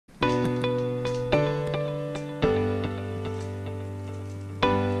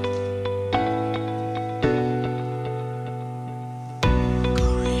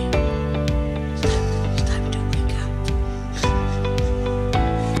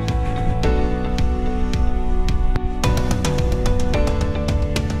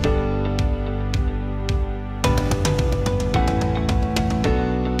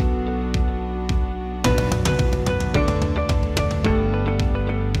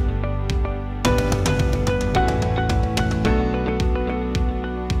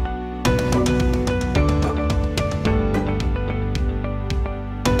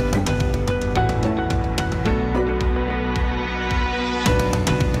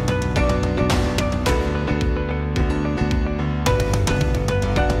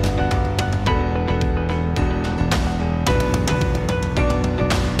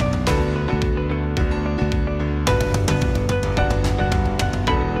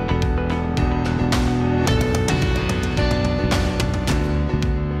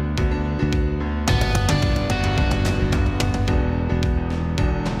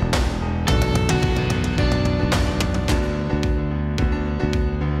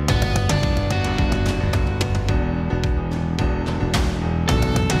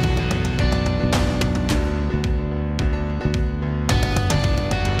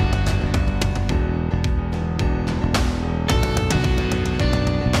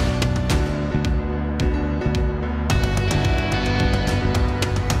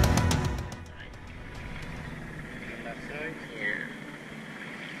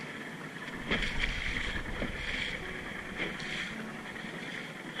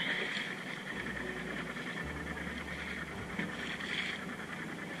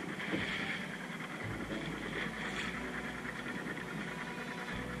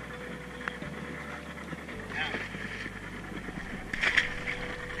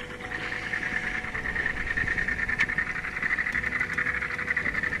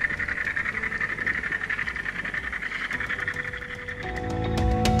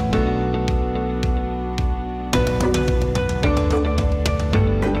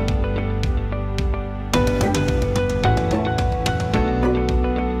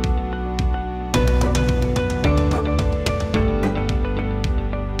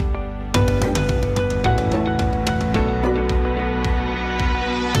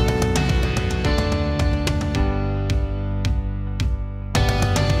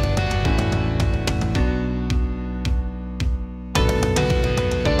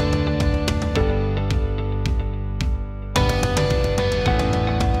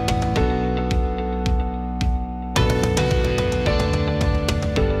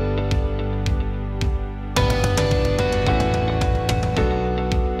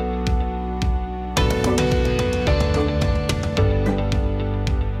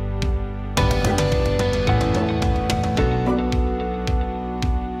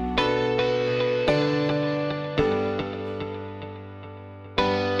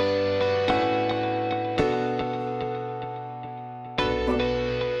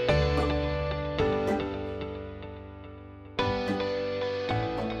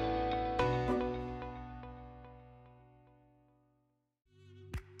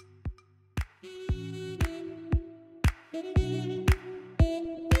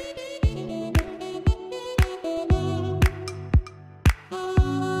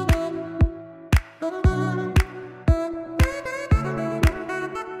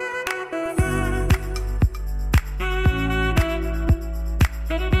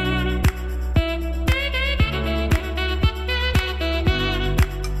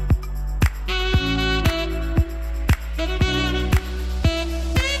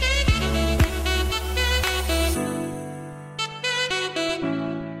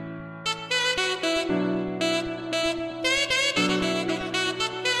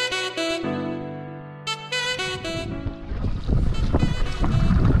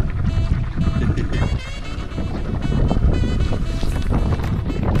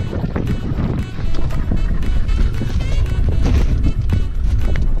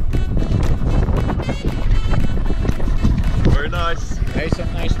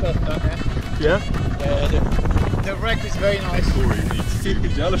super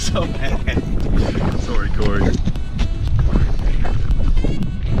jealous of. Sorry, Corey.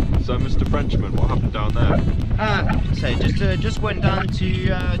 So, Mr. Frenchman, what happened down there? So just went down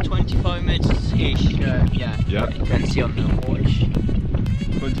to 25 meters ish. Yeah. Yeah. You can see on the watch.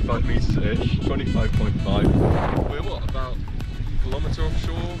 25 meters ish. 25.5. We're what, about a kilometre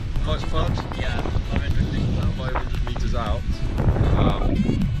offshore? Like fudge? Yeah, 500 meters out. 500 meters out.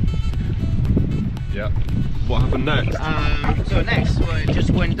 Yeah. What happened next? So next, we just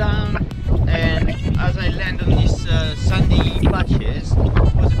went down, and as I landed on these sandy patches,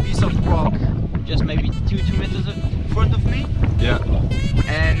 was a piece of rock, just maybe 2 meters in front of me. Yeah.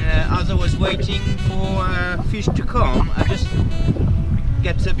 And as I was waiting for fish to come, I just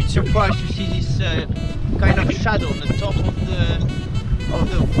get a bit surprised to see this kind of shadow on the top of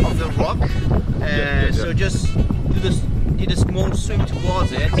the rock. So just did a small swim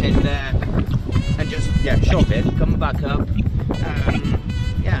towards it and just shove it, come back up.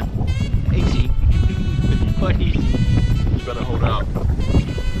 Yeah, easy, quite easy. You better hold out.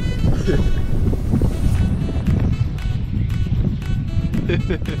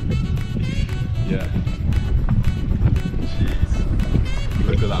 Yeah. Jeez.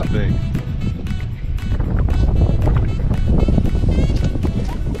 Look at that thing.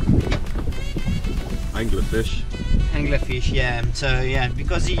 Anglerfish. Anglerfish, yeah. So yeah,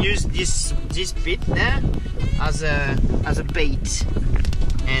 because he used this bit there as a bait,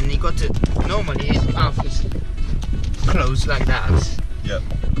 and he got it. Normally his mouth is closed like that. Yep.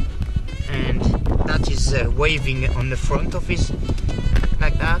 And that is waving on the front of his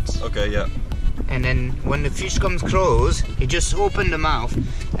like that. Okay, yeah. And then when the fish comes close, he just open the mouth,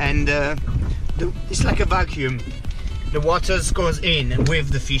 and it's like a vacuum. The water goes in and with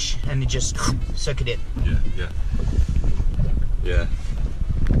the fish, and it just suck it in. Yeah, yeah. Yeah.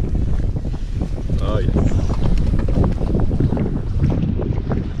 Oh yeah.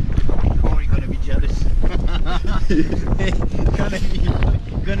 Or you're gonna be jealous. You're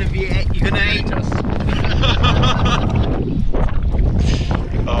gonna hate us.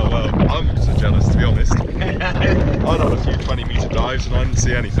 Oh well, I'm so jealous, to be honest. I had a few 20-meter dives and I didn't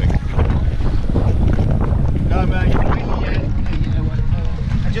see anything. No, man, you know what?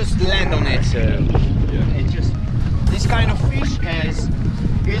 I just land on it. Yeah. It's just this kind of fish has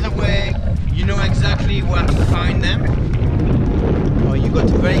either way you know exactly where to find them, or you got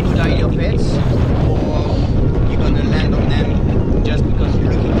a very good idea of it, or you're gonna land on them just because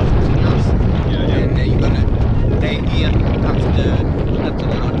you're looking for something else. Yeah, yeah. And you're gonna lay here after the luck.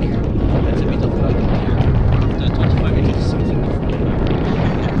 That's a bit of luck. After 25 minutes, something different.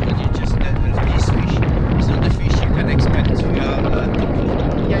 But you just this fish is not the fish you can expect to.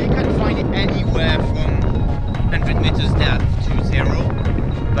 Yeah, you can find it anywhere from 100 meters down to 0,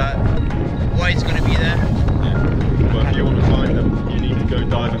 but why it's going to be there? Yeah. Well, if you want to find them, you need to go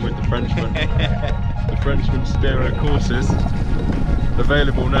diving with the Frenchman. The Frenchman Spearfishing courses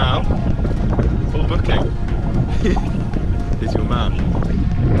available now. Full booking. He's your man.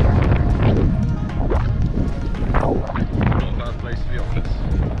 Not a bad place for the office.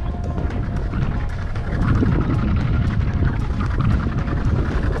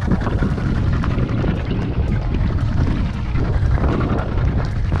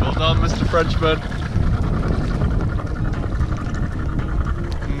 Well done, Mr. Frenchman.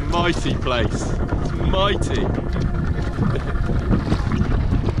 Mighty place. It's mighty.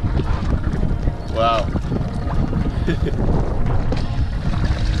 Wow.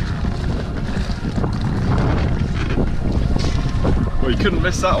 Well, you couldn't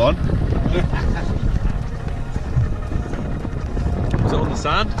miss that one. Was it on the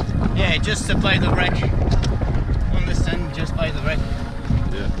sand? Yeah, just by the wreck. On the sand, just by the wreck.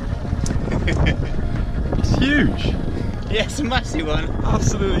 Yeah. It's huge. Yeah, it's a massive one.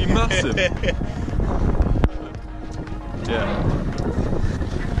 Absolutely massive. Yeah.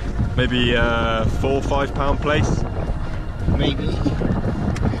 Maybe 4 or 5 pound place. Maybe.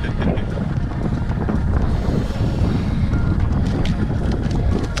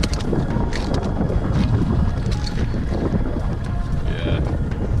 Yeah.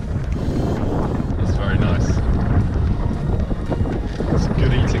 That's very nice. Some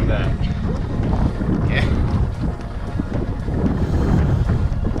good eating there. Yeah.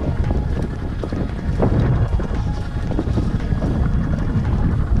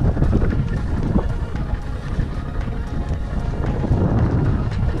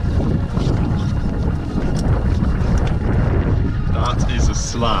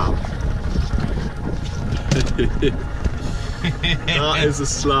 Slab. That is a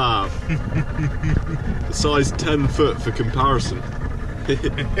slab. The size 10 foot for comparison. What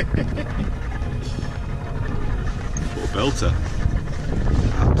a belter.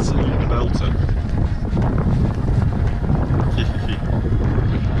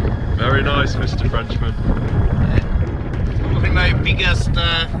 Mr. Frenchman. Probably my biggest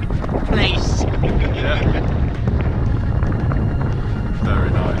place. Yeah. Very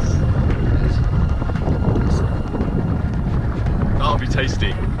nice. That'll be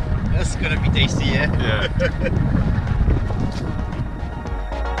tasty. That's gonna be tasty, yeah? Yeah.